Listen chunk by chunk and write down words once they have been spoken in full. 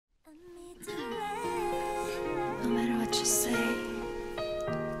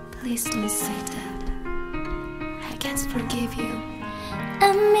Please don't say that. I can't forgive you.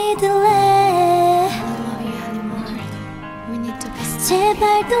 안 믿을래. I don't love you anymore. We need to be stop.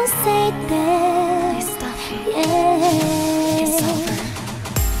 제발 don't say that. Please stop it. Yeah. It's over.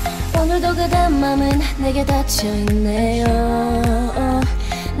 오늘도 그대 맘은 내게 닫혀있네요.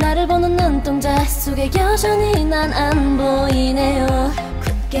 나를 보는 눈동자 속에 여전히 난 안 보이네요.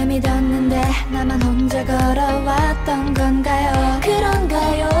 굳게 믿었는데 나만 혼자 걸어왔던 건가요?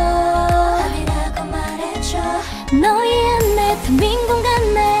 그런가요? 아니라고 말해줘. 너의 안내 텅 빈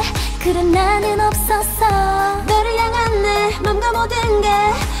공간 내 그래 나는 없었어. 너를 향한 내 맘과 모든 게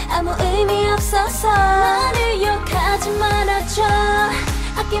아무 의미 없어서 나를 욕하지 말아줘.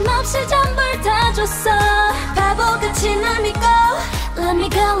 아낌없이 전부를 다 줬어. 바보같이 날 믿고 Let me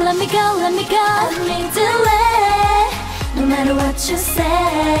go, let me go, let me go. 안 믿을래 No matter what you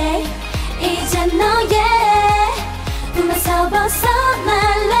say. 이제 너의 품에서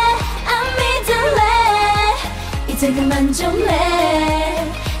벗어날래. 안 믿을래 이제 그만 좀 해.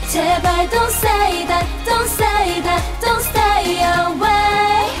 제발 don't say that, don't say that, don't stay away.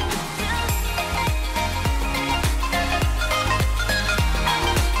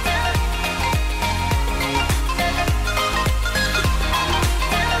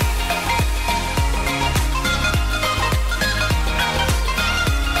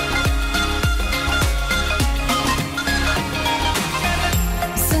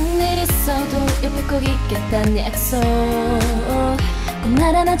 옆에 꼭 있겠다는 약속 꼭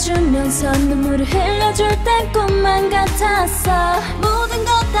날 안아주면서 눈물을 흘려줄 땐 꿈만 같았어. 모든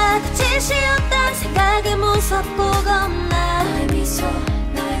것 다 거짓이었단 생각에 무섭고 겁나. 너의 미소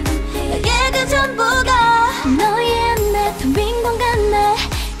너의 눈빛 너의 그 전부가 너의 안내 텅 빈 공간 내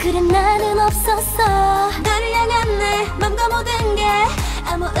그래 나는 없었어. 나를 향한 내 맘과 모든 게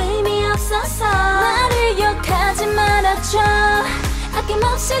아무 의미 없었어. 나를 욕하지 말아줘.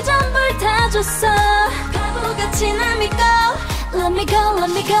 아낌없이 전부를 다 줬어. 바보같이 날 믿고 Let me go,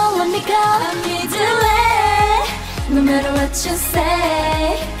 let me go, let me go. 안 믿을래 No matter what you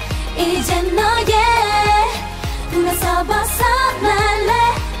say. 이제 너의 품에서 벗어날래.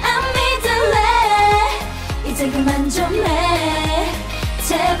 안 믿을래 이제 그만 좀 해.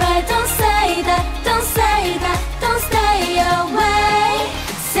 제발 don't say that, don't say that, don't stay away.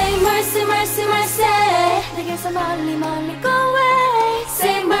 Say mercy, mercy, mercy. 내게서 멀리 멀리 go away.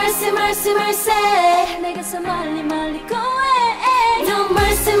 Say mercy, mercy, mercy. 내게서 멀리 멀리 go away. No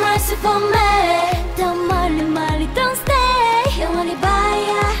mercy, mercy for me.